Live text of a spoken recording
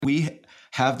We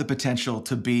have the potential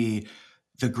to be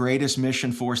the greatest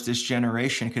mission force this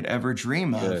generation could ever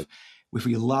dream of. Good. If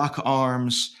we lock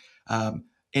arms,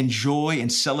 enjoy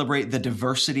and celebrate the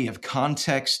diversity of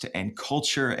context and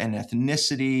culture and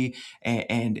ethnicity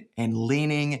and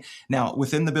leaning. Now,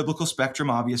 within the biblical spectrum,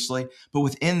 obviously, but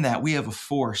within that, we have a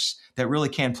force that really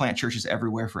can plant churches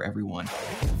everywhere for everyone.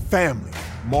 Family,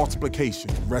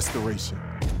 multiplication, restoration.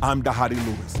 I'm Dhati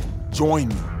Lewis. Join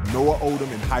me, Noah Oldham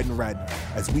and Hayden Radner,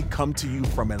 as we come to you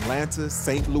from Atlanta,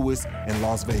 St. Louis, and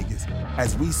Las Vegas,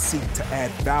 as we seek to add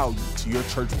value to your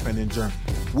church planting journey.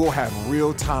 We'll have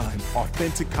real-time,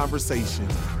 authentic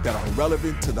conversations that are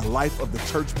relevant to the life of the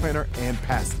church planter and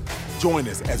pastor. Join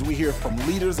us as we hear from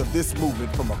leaders of this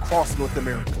movement from across North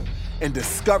America and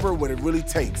discover what it really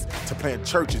takes to plant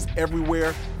churches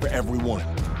everywhere for everyone.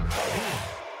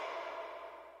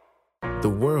 The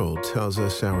world tells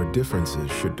us our differences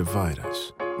should divide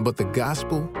us. But the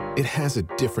gospel, it has a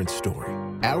different story.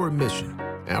 Our mission,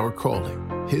 our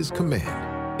calling, His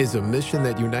command, is a mission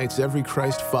that unites every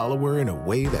Christ follower in a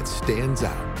way that stands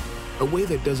out, a way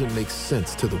that doesn't make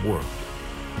sense to the world.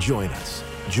 Join us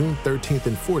June 13th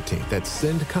and 14th at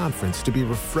Send Conference to be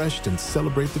refreshed and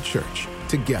celebrate the church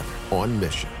together on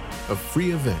mission. A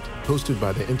free event hosted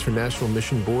by the International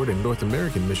Mission Board and North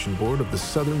American Mission Board of the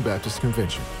Southern Baptist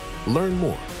Convention. Learn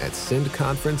more at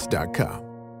sendconference.com.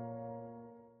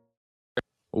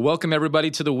 Welcome,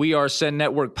 everybody, to the We Are Send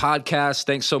Network podcast.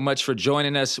 Thanks so much for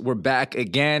joining us. We're back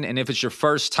again. And if it's your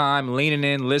first time leaning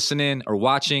in, listening, or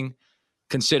watching,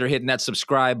 consider hitting that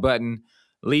subscribe button.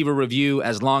 Leave a review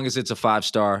as long as it's a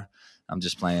 5-star. I'm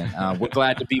just playing. We're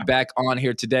glad to be back on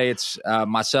here today. It's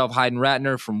myself, Hayden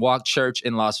Ratner from Walk Church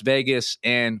in Las Vegas,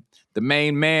 and the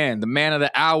main man, the man of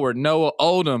the hour, Noah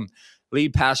Oldham,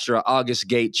 lead pastor of August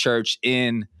Gate Church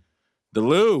in the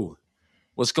Lou.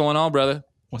 What's going on, brother?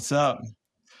 What's up?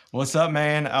 What's up,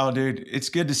 man? Oh, dude, it's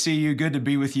good to see you. Good to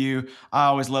be with you. I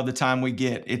always love the time we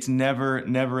get. It's never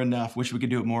enough. Wish we could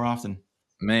do it more often.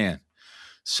 Man,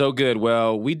 so good.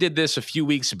 Well, we did this a few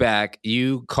weeks back.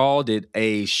 You called it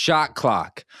a shot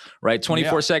clock, right?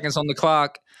 24 seconds on the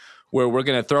clock, where we're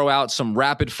going to throw out some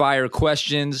rapid fire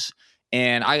questions.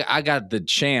 And I got the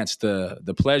chance,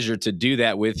 the pleasure to do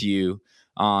that with you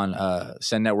on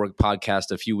Send Network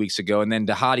podcast a few weeks ago. And then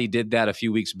Dhati did that a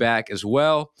few weeks back as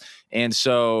well. And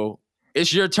so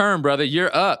it's your turn, brother. You're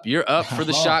up for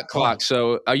the shot clock.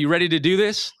 So are you ready to do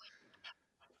this?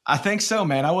 I think so,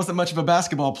 man. I wasn't much of a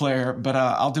basketball player, but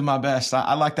I'll do my best.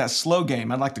 I like that slow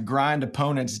game. I'd like to grind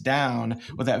opponents down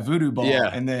with that voodoo ball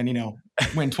and then,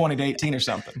 win 20-18 or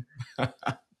something.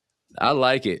 I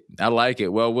like it.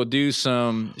 Well, we'll do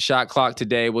some shot clock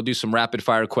today. We'll do some rapid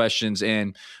fire questions,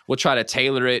 and we'll try to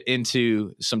tailor it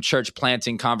into some church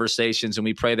planting conversations. And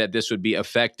we pray that this would be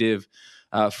effective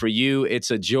for you.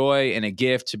 It's a joy and a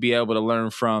gift to be able to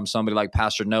learn from somebody like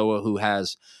Pastor Noah, who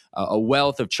has a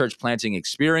wealth of church planting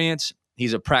experience.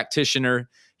 He's a practitioner.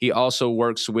 He also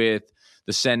works with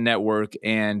the Send Network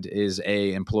and is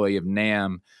a employee of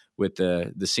NAM with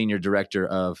the senior director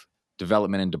of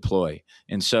development and deploy.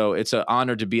 And so it's an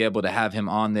honor to be able to have him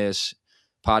on this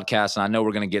podcast. And I know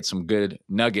we're going to get some good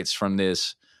nuggets from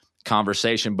this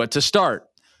conversation. But to start,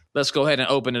 let's go ahead and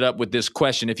open it up with this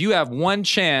question. If you have one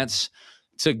chance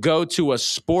to go to a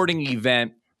sporting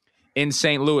event in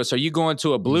St. Louis, are you going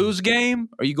to a Blues game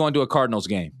or are you going to a Cardinals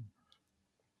game?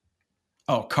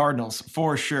 Oh, Cardinals,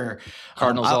 for sure.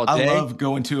 Cardinals all day? I love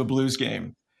going to a Blues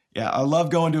game. Yeah, I love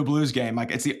going to a Blues game.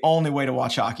 Like, it's the only way to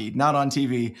watch hockey, not on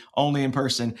TV, only in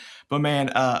person. But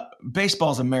man,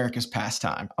 baseball's America's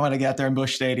pastime. I'm going to get there in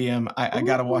Busch Stadium. I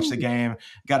got to watch the game.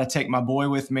 Got to take my boy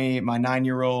with me, my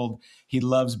 9-year-old. He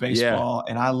loves baseball,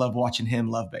 and I love watching him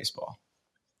love baseball.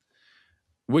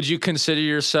 Would you consider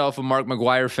yourself a Mark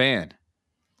McGwire fan?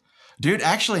 Dude,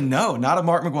 actually, no, not a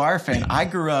Mark McGwire fan. I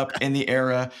grew up in the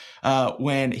era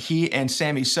when he and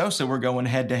Sammy Sosa were going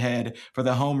head-to-head for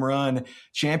the home run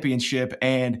championship,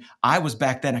 and I was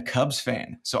back then a Cubs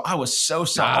fan. So I was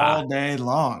Sosa all day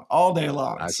long.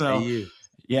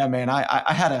 Yeah, man,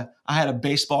 I had a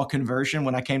baseball conversion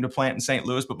when I came to plant in St.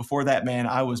 Louis, but before that, man,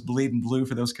 I was bleeding blue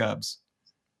for those Cubs.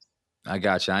 I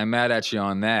got you. I'm mad at you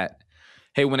on that.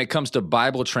 Hey, when it comes to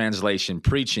Bible translation,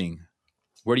 preaching,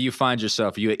 where do you find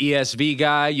yourself? Are you an ESV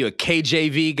guy? Are you a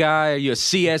KJV guy? Are you a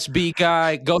CSB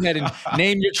guy? Go ahead and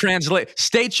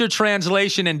state your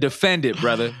translation and defend it,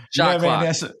 brother. Shot clock.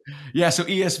 Man, so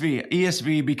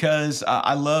ESV because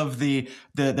I love the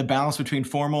the balance between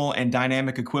formal and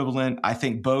dynamic equivalent. I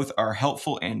think both are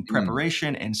helpful in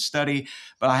preparation and study,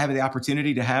 but I have the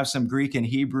opportunity to have some Greek and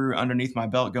Hebrew underneath my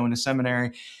belt going to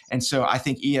seminary. And so I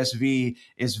think ESV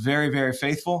is very, very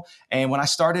faithful. And when I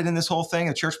started in this whole thing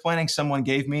of church planning, someone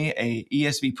gave me a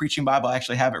ESV preaching Bible. I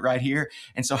actually have it right here.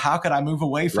 And so how could I move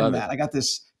away from that? I got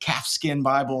this calfskin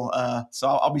Bible. So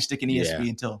I'll be sticking ESV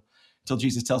until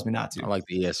Jesus tells me not to. I like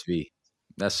the ESV.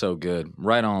 That's so good.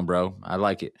 Right on, bro. I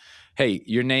like it. Hey,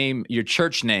 your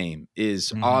church name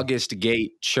is August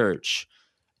Gate Church.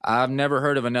 I've never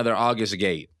heard of another August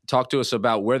Gate. Talk to us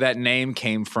about where that name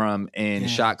came from in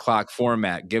shot clock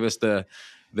format. Give us the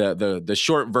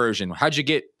short version. How'd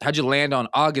you land on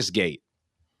August Gate?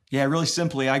 Yeah, really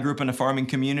simply, I grew up in a farming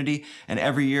community, and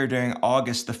every year during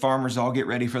August, the farmers all get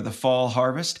ready for the fall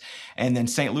harvest. And then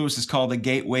St. Louis is called the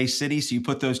Gateway City. So you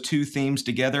put those two themes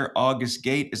together. August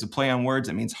Gate is a play on words.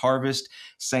 It means harvest,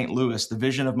 St. Louis. The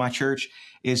vision of my church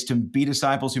is to be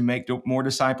disciples who make more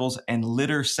disciples and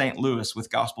litter St. Louis with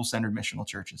gospel-centered missional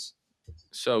churches.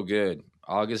 So good.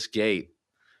 August Gate.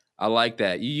 I like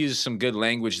that. You use some good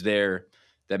language there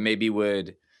that maybe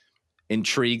would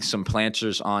intrigue some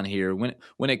planters on here.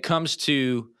 When it comes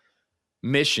to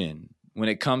mission, when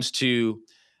it comes to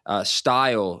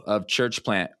style of church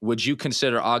plant, would you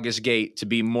consider August Gate to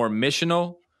be more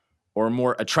missional or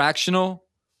more attractional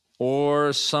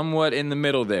or somewhat in the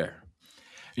middle there?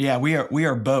 Yeah, we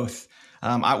are both.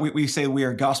 We say we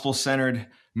are gospel-centered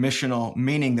missional,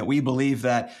 meaning that we believe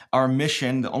that our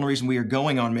mission, the only reason we are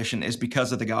going on mission is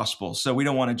because of the gospel. So we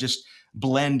don't want to just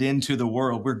blend into the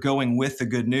world. We're going with the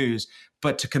good news,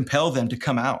 but to compel them to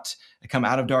come out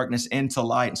of darkness into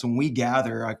light. And so when we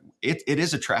gather, it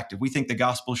is attractive. We think the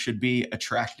gospel should be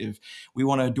attractive. We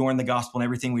want to adorn the gospel in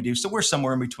everything we do. So we're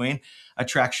somewhere in between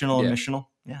attractional and missional.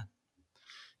 Yeah.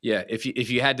 Yeah. If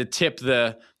you had to tip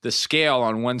the scale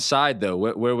on one side though,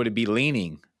 where would it be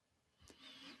leaning?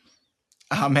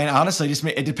 Oh, man, honestly,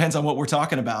 it depends on what we're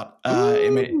talking about.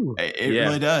 It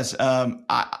really does.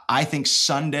 I think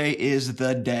Sunday is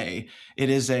the day.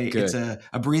 It's a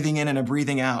breathing in and a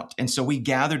breathing out. And so we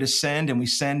gather to send and we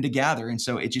send to gather. And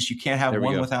so you can't have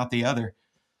one without the other.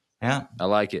 Yeah. I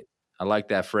like it. I like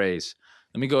that phrase.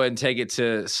 Let me go ahead and take it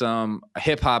to some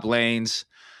hip hop lanes.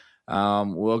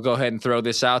 We'll go ahead and throw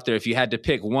this out there. If you had to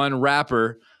pick one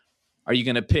rapper, are you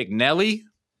going to pick Nelly?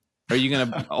 Or are you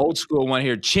going to old school one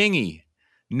here, Chingy?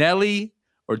 Nelly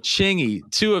or Chingy,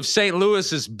 two of St.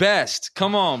 Louis's best.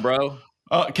 Come on, bro.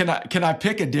 Can I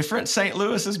pick a different St.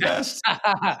 Louis's best?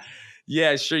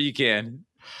 Yeah, sure you can.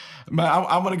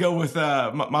 I'm going to go with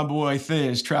my boy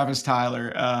Thiz, Travis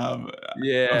Tyler.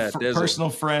 Personal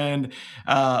friend.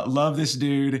 Love this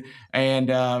dude,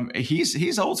 and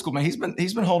he's old school, man. He's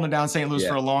been holding it down St. Louis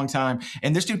for a long time,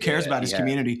 and this dude cares about his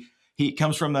community. He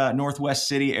comes from the Northwest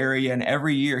City area, and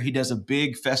every year he does a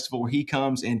big festival where he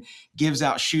comes and gives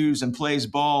out shoes and plays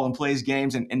ball and plays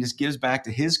games and just gives back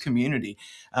to his community.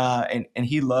 And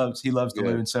he loves Duluth,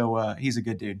 and so he's a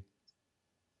good dude.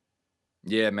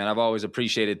 Yeah, man, I've always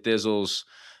appreciated Thizzle's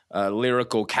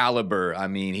lyrical caliber. I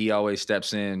mean, he always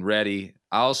steps in ready.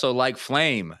 I also like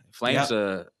Flame. Flame's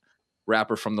a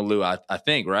rapper from the Lou, I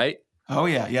think, right? Oh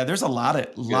yeah. There's a lot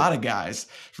of guys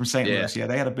from St. Louis. Yeah,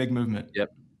 they had a big movement.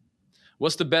 Yep.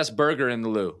 What's the best burger in the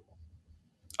Lou?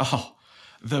 Oh,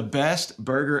 the best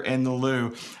burger in the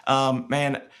Lou.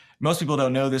 Man, most people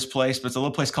don't know this place, but it's a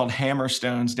little place called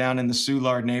Hammerstones down in the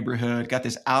Soulard neighborhood. Got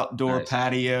this outdoor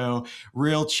patio,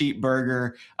 real cheap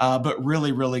burger, but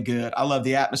really, really good. I love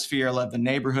the atmosphere. I love the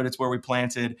neighborhood. It's where we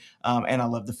planted, and I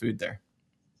love the food there.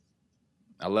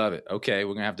 I love it. Okay,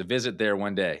 we're going to have to visit there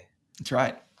one day. That's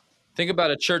right. Think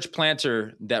about a church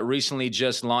planter that recently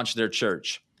just launched their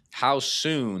church. How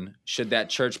soon should that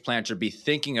church planter be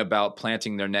thinking about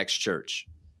planting their next church?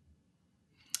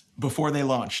 Before they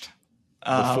launched.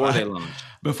 Before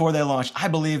they launched. I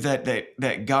believe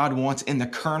that God wants in the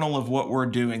kernel of what we're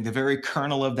doing, the very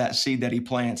kernel of that seed that he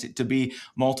plants, it to be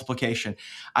multiplication.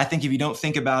 I think if you don't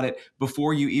think about it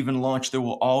before you even launch, there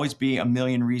will always be a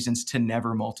million reasons to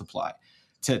never multiply,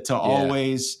 to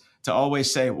always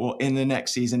say, well, in the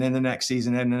next season, in the next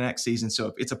season, in the next season. So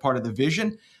if it's a part of the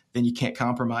vision, then you can't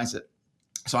compromise it.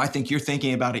 So I think you're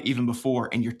thinking about it even before,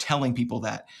 and you're telling people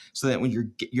that, so that when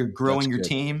you're growing your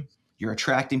team, you're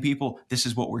attracting people. This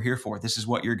is what we're here for. This is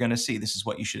what you're going to see. This is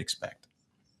what you should expect.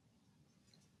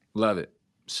 Love it.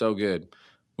 So good.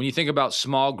 When you think about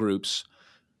small groups,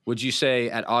 would you say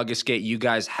at August Gate you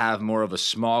guys have more of a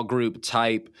small group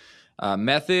type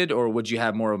method, or would you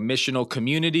have more of missional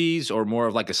communities, or more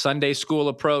of like a Sunday school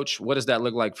approach? What does that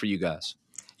look like for you guys?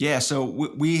 Yeah, so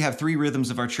we have three rhythms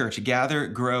of our church: gather,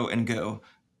 grow, and go.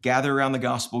 gather around the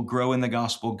gospel, grow in the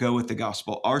gospel, go with the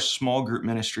gospel. Our small group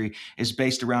ministry is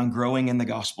based around growing in the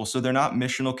gospel. So they're not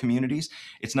missional communities.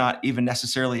 It's not even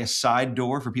necessarily a side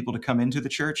door for people to come into the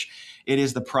church. It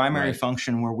is the primary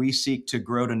function where we seek to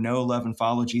grow to know, love, and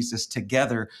follow Jesus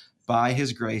together by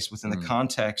his grace within the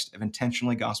context of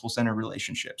intentionally gospel-centered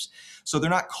relationships. So they're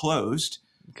not closed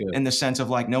in the sense of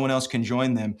like no one else can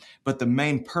join them. But the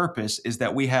main purpose is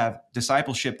that we have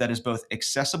discipleship that is both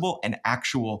accessible and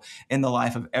actual in the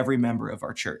life of every member of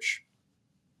our church.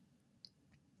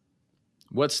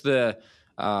 What's the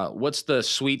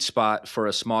sweet spot for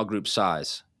a small group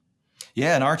size?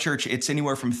 Yeah, in our church, it's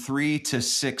anywhere from 3 to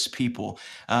 6 people.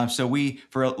 So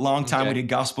for a long time, we did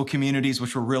gospel communities,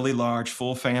 which were really large,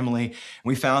 full family.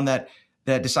 We found that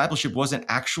discipleship wasn't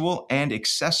actual and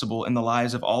accessible in the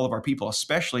lives of all of our people,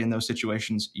 especially in those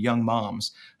situations. Young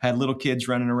moms had little kids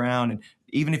running around, and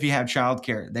even if you have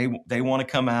childcare, they want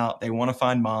to come out, they want to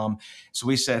find mom. So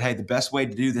we said, hey, the best way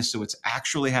to do this so it's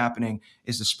actually happening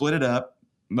is to split it up.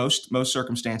 Most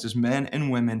circumstances, men and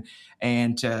women,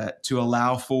 and to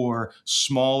allow for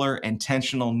smaller,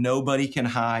 intentional, nobody can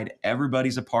hide.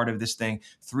 Everybody's a part of this thing.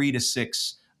 3 to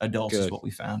 6 adults is what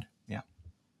we found. Yeah.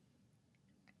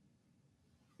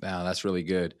 Wow, that's really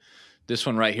good. This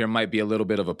one right here might be a little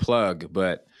bit of a plug,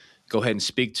 but go ahead and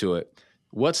speak to it.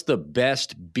 What's the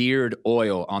best beard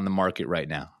oil on the market right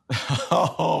now?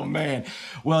 Oh, man.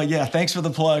 Well, yeah, thanks for the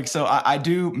plug. So I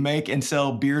do make and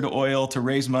sell beard oil to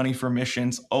raise money for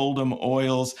missions, Oldham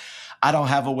Oils. I don't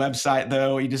have a website,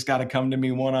 though. You just got to come to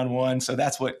me one-on-one. So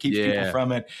that's what keeps people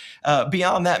from it.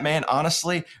 Beyond that, man,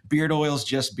 honestly, beard oil is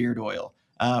just beard oil.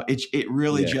 It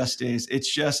really just is. It's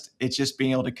just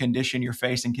being able to condition your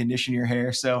face and condition your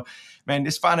hair. So, man,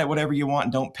 just find out whatever you want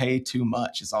and don't pay too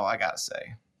much is all I got to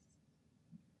say.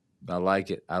 I like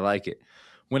it.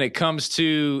 When it comes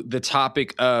to the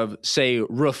topic of, say,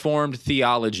 Reformed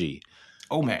theology,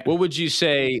 oh man, what would you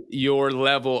say your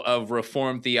level of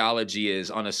Reformed theology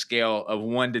is on a scale of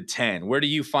 1 to 10? Where do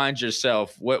you find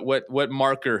yourself? What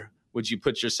marker would you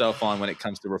put yourself on when it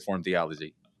comes to Reformed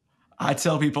theology? I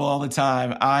tell people all the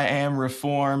time, I am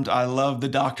Reformed. I love the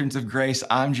doctrines of grace.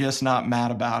 I'm just not mad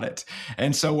about it.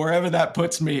 And so wherever that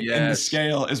puts me in the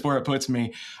scale is where it puts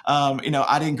me.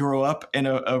 I didn't grow up in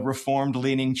a Reformed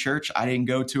leaning church. I didn't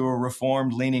go to a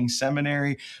Reformed leaning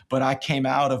seminary, but I came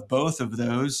out of both of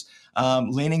those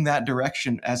leaning that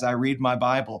direction as I read my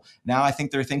Bible. Now I think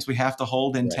there are things we have to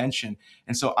hold in tension.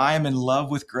 And so I am in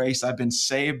love with grace. I've been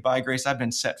saved by grace. I've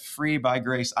been set free by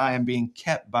grace. I am being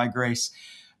kept by grace.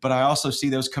 But I also see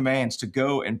those commands to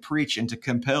go and preach and to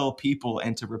compel people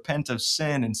and to repent of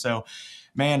sin. And so,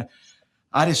 man,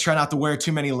 I just try not to wear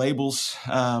too many labels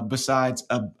besides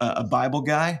a Bible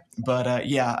guy. But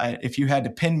if you had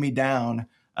to pin me down,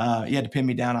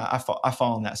 I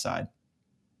fall on that side.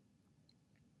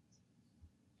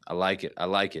 I like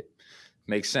it.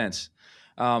 Makes sense.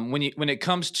 When it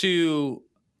comes to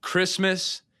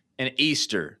Christmas and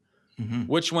Easter,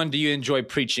 which one do you enjoy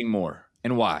preaching more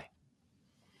and why?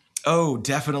 Oh,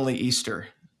 definitely Easter.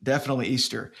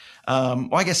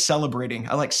 I guess celebrating.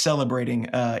 I like celebrating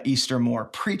Easter more.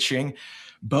 Preaching,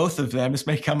 both of them. This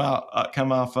may come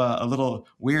off a little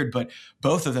weird, but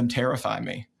both of them terrify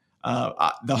me.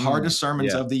 The hardest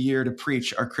sermons of the year to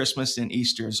preach are Christmas and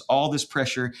Easter. There's all this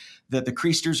pressure that the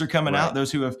creasters are coming out,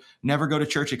 those who have never go to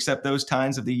church except those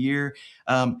times of the year.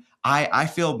 I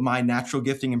feel my natural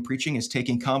gifting in preaching is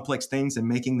taking complex things and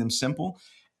making them simple.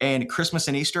 And Christmas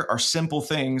and Easter are simple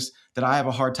things that I have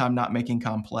a hard time not making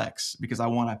complex because I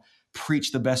want to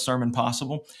preach the best sermon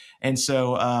possible. And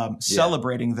so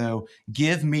celebrating, though,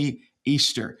 give me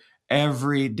Easter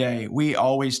every day. We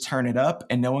always turn it up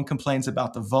and no one complains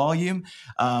about the volume.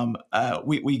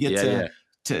 We get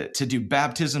to do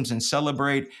baptisms and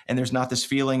celebrate. And there's not this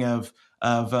feeling of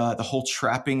the whole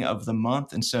trapping of the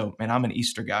month. And so, man, I'm an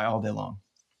Easter guy all day long.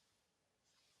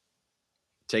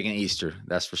 Taking Easter,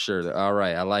 that's for sure. All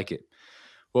right, I like it.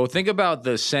 Well, think about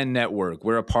the Send Network.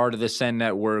 We're a part of the Send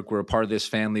Network. We're a part of this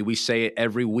family. We say it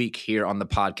every week here on the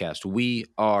podcast. We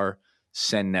are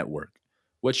Send Network.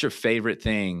 What's your favorite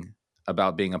thing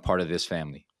about being a part of this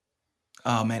family?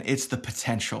 Oh, man, it's the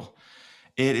potential.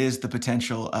 It is the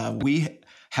potential. We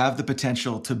have the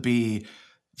potential to be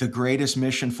the greatest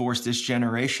mission force this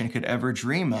generation could ever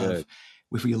dream of.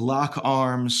 If we lock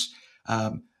arms,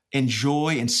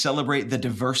 enjoy and celebrate the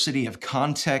diversity of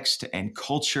context and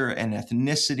culture and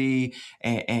ethnicity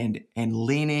and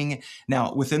leaning.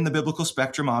 Now, within the biblical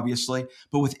spectrum, obviously,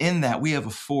 but within that, we have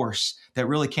a force that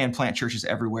really can plant churches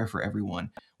everywhere for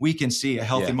everyone. We can see a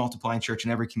healthy multiplying church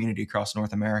in every community across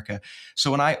North America.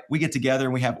 So when we get together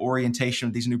and we have orientation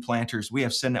with these new planters, we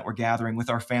have Sin Network gathering with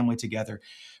our family together,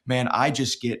 man, I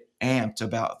just get amped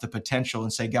about the potential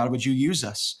and say, God, would you use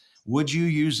us? Would you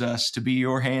use us to be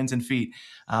your hands and feet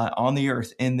on the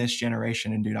earth in this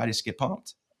generation? And dude, I just get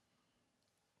pumped.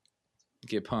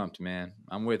 Get pumped, man.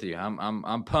 I'm with you.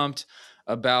 I'm pumped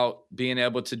about being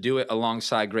able to do it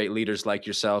alongside great leaders like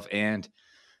yourself and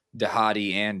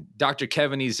Dhati and Dr.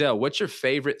 Kevin Ezell. What's your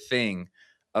favorite thing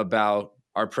about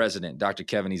our president, Dr.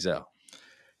 Kevin Ezell?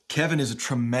 Kevin is a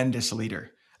tremendous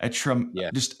leader,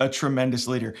 just a tremendous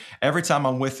leader. Every time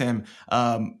I'm with him,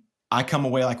 I come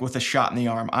away like with a shot in the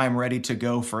arm. I'm ready to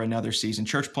go for another season.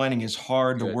 Church planting is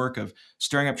hard. Good. The work of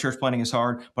stirring up church planting is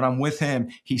hard, but I'm with him.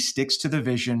 He sticks to the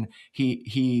vision.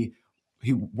 He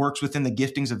works within the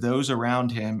giftings of those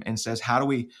around him and says, how do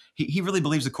we, he really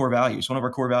believes the core values. One of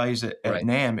our core values at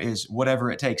NAM is whatever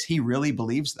it takes. He really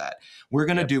believes that. We're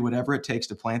going to do whatever it takes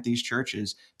to plant these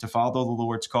churches, to follow the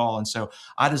Lord's call. And so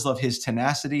I just love his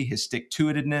tenacity, his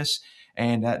stick-to-itiveness,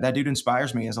 and that dude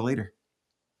inspires me as a leader.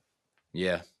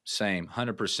 Yeah. Same,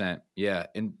 100%. Yeah.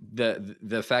 And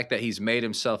the fact that he's made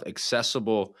himself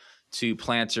accessible to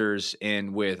planters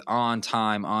and with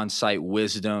on-time, on-site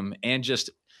wisdom and just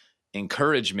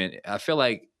encouragement. I feel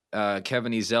like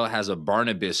Kevin Ezell has a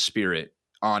Barnabas spirit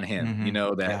on him,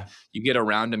 that you get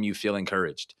around him, you feel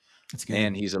encouraged. That's good.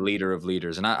 And he's a leader of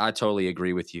leaders. And I totally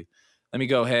agree with you. Let me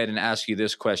go ahead and ask you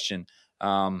this question.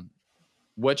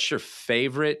 What's your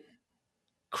favorite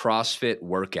CrossFit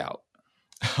workout?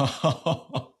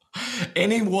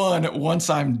 Anyone once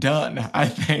I'm done, I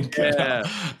think. Yeah.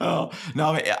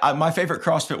 My favorite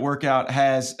CrossFit workout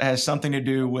has something to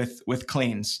do with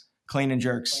clean and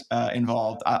jerks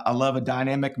involved. I love a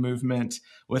dynamic movement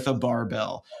with a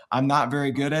barbell. I'm not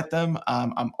very good at them.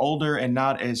 I'm older and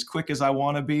not as quick as I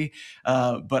want to be,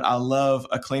 but I love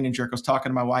a clean and jerk. I was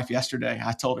talking to my wife yesterday.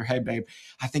 I told her, hey, babe,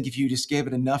 I think if you just gave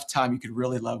it enough time, you could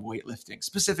really love weightlifting,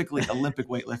 specifically Olympic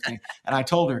weightlifting. And I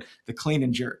told her the clean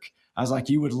and jerk. I was like,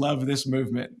 you would love this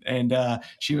movement. And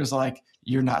she was like,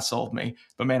 you're not sold me.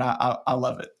 But man, I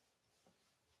love it.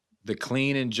 The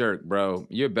clean and jerk, bro.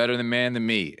 You're better than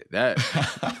me. That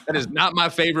is not my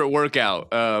favorite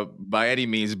workout by any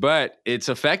means, but it's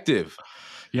effective.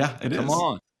 Yeah, it is. Come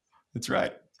on. That's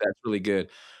right. That's really good.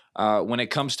 When it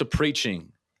comes to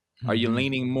preaching, are you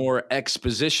leaning more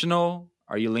expositional?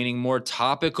 Are you leaning more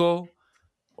topical?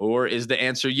 Or is the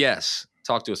answer yes?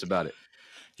 Talk to us about it.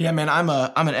 Yeah, man, I'm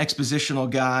an expositional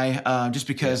guy just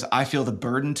because I feel the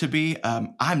burden to be.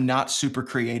 I'm not super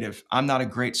creative. I'm not a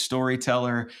great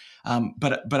storyteller,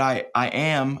 but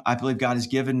I believe God has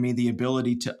given me the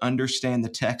ability to understand the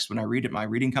text when I read it. My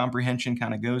reading comprehension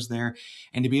kind of goes there,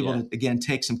 and to be able to, again,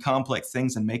 take some complex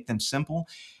things and make them simple.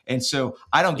 And so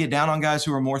I don't get down on guys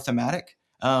who are more thematic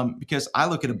because I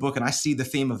look at a book and I see the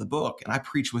theme of the book and I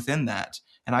preach within that.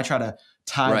 And I try to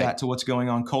tie that to what's going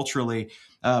on culturally.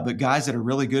 But guys that are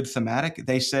really good thematic,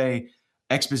 they say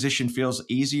exposition feels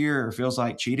easier or feels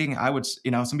like cheating. I would,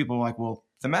 some people are like, well,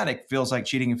 thematic feels like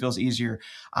cheating and feels easier.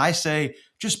 I say,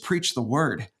 just preach the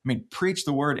word. I mean, preach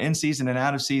the word in season and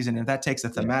out of season. If that takes a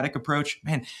thematic approach,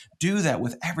 man, do that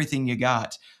with everything you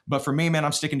got. But for me, man,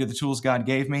 I'm sticking to the tools God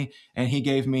gave me. And he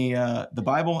gave me the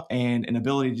Bible and an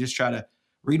ability to just try to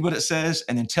read what it says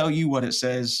and then tell you what it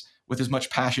says with as much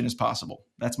passion as possible.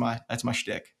 That's my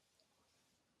shtick.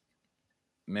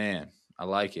 Man, I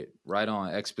like it. Right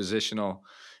on. Expositional.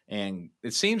 And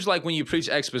it seems like when you preach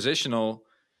expositional,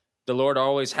 the Lord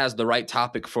always has the right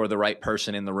topic for the right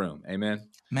person in the room. Amen.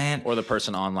 Man. Or the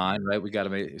person online, right? We got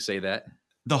to say that.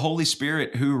 The Holy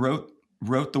Spirit who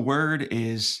wrote the word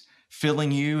is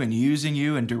filling you and using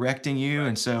you and directing you.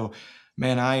 And so,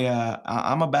 man,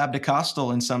 I'm a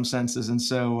Baptist-costal in some senses. And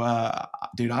so,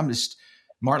 dude,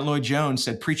 Martin Lloyd-Jones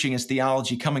said, preaching is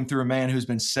theology coming through a man who's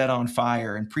been set on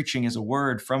fire, and preaching is a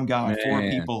word from God for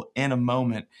people in a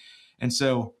moment. And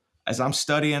so as I'm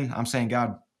studying, I'm saying,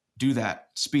 God, do that.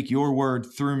 Speak your word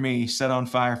through me, set on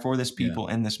fire for this people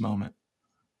in this moment.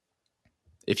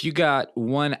 If you got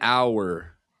 1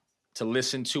 hour to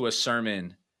listen to a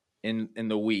sermon in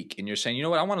the week, and you're saying, you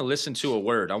know what, I want to listen to a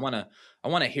word. I want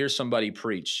to hear somebody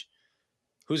preach.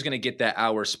 Who's going to get that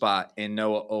hour spot in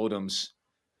Noah Odom's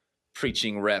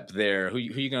preaching rep there? Who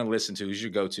you going to listen to? Who's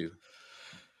your go-to?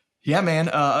 Yeah, man.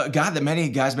 A guy that many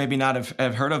guys maybe not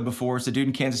have heard of before is a dude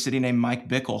in Kansas City named Mike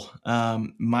Bickle.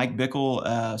 Mike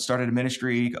Bickle started a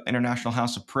ministry, International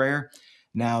House of Prayer.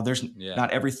 Now, there's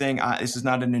not everything. This is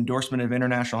not an endorsement of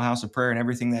International House of Prayer, and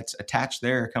everything that's attached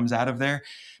there comes out of there.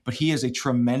 But he is a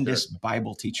tremendous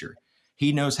Bible teacher.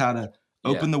 He knows how to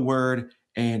open the Word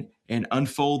and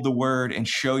unfold the Word and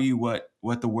show you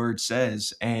what the Word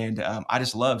says. And I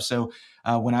just love. So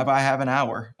whenever I have an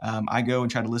hour, I go and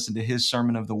try to listen to his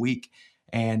sermon of the week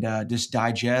and just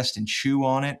digest and chew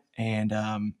on it. And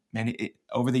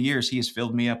over the years, he has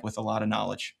filled me up with a lot of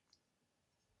knowledge.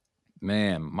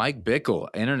 Man, Mike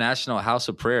Bickle, International House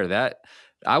of Prayer. That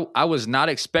I was not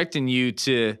expecting you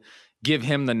to give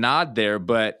him the nod there,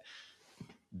 but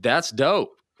that's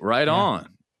dope. Right on.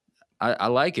 I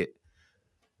like it.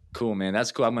 Cool, man.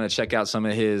 That's cool. I'm going to check out some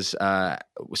of his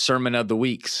sermon of the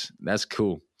weeks. That's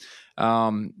cool.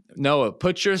 Noah,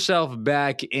 put yourself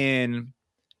back in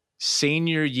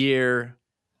senior year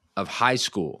of high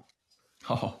school.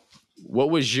 Oh,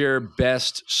 what was your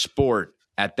best sport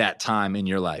at that time in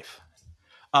your life?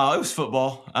 It was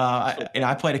football.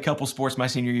 I played a couple sports my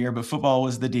senior year, but football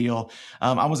was the deal.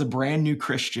 I was a brand new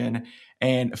Christian,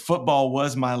 and football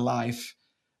was my life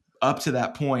up to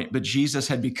that point. But Jesus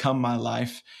had become my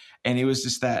life, and it was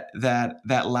just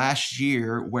that last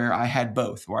year where I had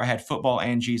both, where I had football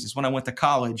and Jesus. When I went to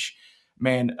college,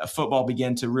 man, football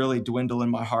began to really dwindle in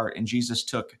my heart, and Jesus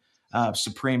took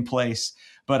supreme place.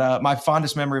 But my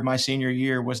fondest memory of my senior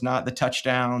year was not the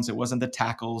touchdowns. It wasn't the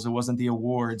tackles. It wasn't the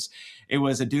awards. It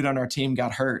was a dude on our team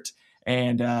got hurt.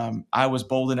 And I was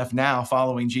bold enough now,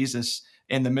 following Jesus,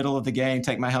 in the middle of the game,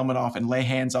 take my helmet off and lay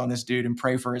hands on this dude and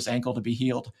pray for his ankle to be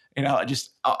healed,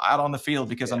 just out on the field,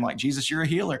 because I'm like, Jesus, you're a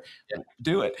healer.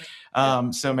 Do it.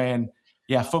 So, man,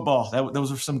 football, those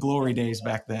were some glory days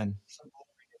back then.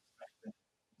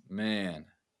 Man,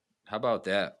 how about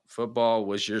that? Football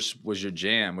was your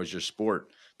jam, was your sport.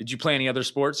 Did you play any other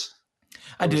sports?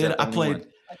 I did. I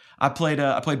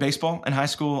played baseball in high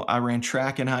school. I ran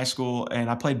track in high school,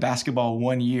 and I played basketball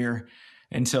 1 year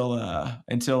until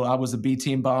I was a B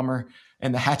team bomber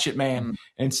and the hatchet man.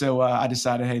 And so I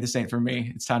decided, hey, this ain't for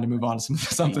me. It's time to move on to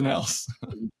something else.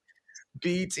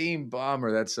 B team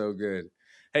bomber. That's so good.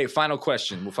 Hey, final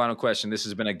question. This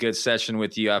has been a good session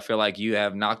with you. I feel like you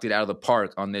have knocked it out of the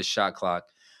park on this shot clock.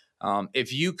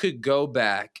 If you could go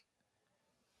back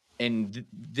and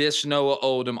this Noah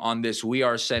Oldham on this We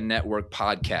Are Send Network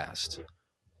podcast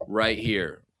right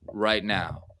here, right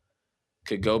now,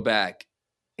 could go back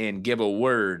and give a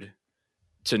word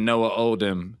to Noah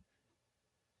Oldham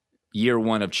year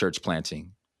one of church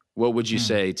planting, what would you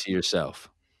say to yourself?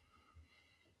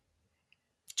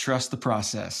 Trust the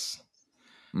process.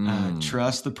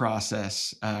 Trust the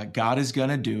process. God is going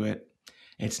to do it.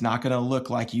 It's not going to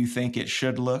look like you think it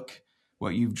should look,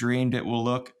 what you've dreamed it will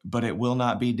look, but it will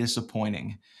not be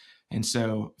disappointing. And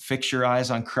so fix your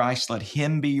eyes on Christ. Let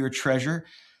him be your treasure,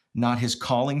 not his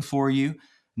calling for you,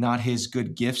 not his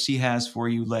good gifts he has for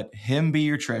you. Let him be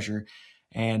your treasure,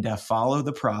 and follow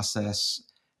the process.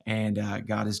 And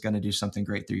God is going to do something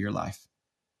great through your life.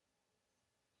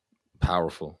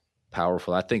 Powerful.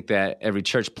 I think that every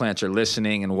church planter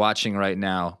listening and watching right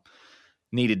now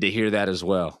needed to hear that as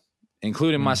well,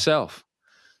 including myself.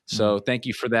 So thank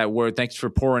you for that word. Thanks for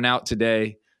pouring out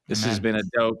today. This has been a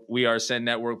dope We Are Send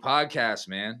Network podcast,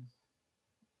 man.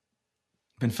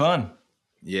 Been fun.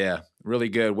 Yeah, really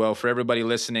good. Well, for everybody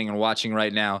listening and watching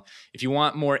right now, if you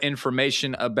want more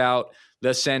information about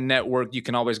the Send Network, you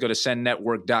can always go to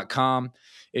sendnetwork.com.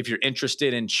 If you're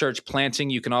interested in church planting,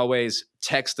 you can always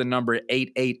text the number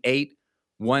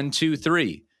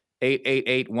 888-123.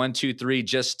 888-123.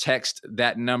 Just text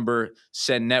that number,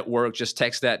 Send Network. Just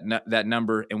text that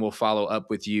number, and we'll follow up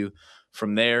with you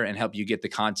from there and help you get the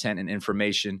content and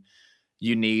information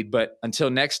you need. But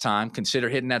until next time, consider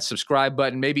hitting that subscribe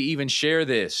button. Maybe even share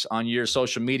this on your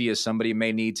social media. Somebody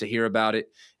may need to hear about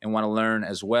it and want to learn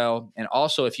as well. And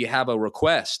also, if you have a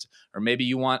request, or maybe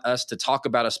you want us to talk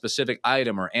about a specific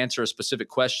item or answer a specific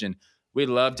question, we'd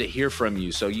love to hear from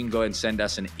you. So you can go ahead and send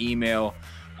us an email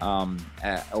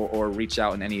or reach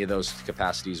out in any of those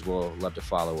capacities. We'll love to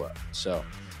follow up. So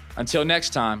until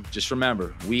next time, just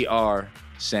remember, we are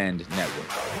Send Network.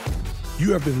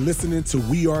 You have been listening to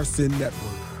We Are Send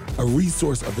Network, a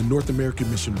resource of the North American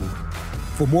Mission Board.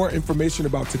 For more information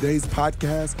about today's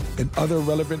podcast and other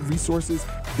relevant resources,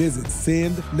 visit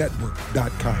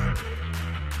sendnetwork.com.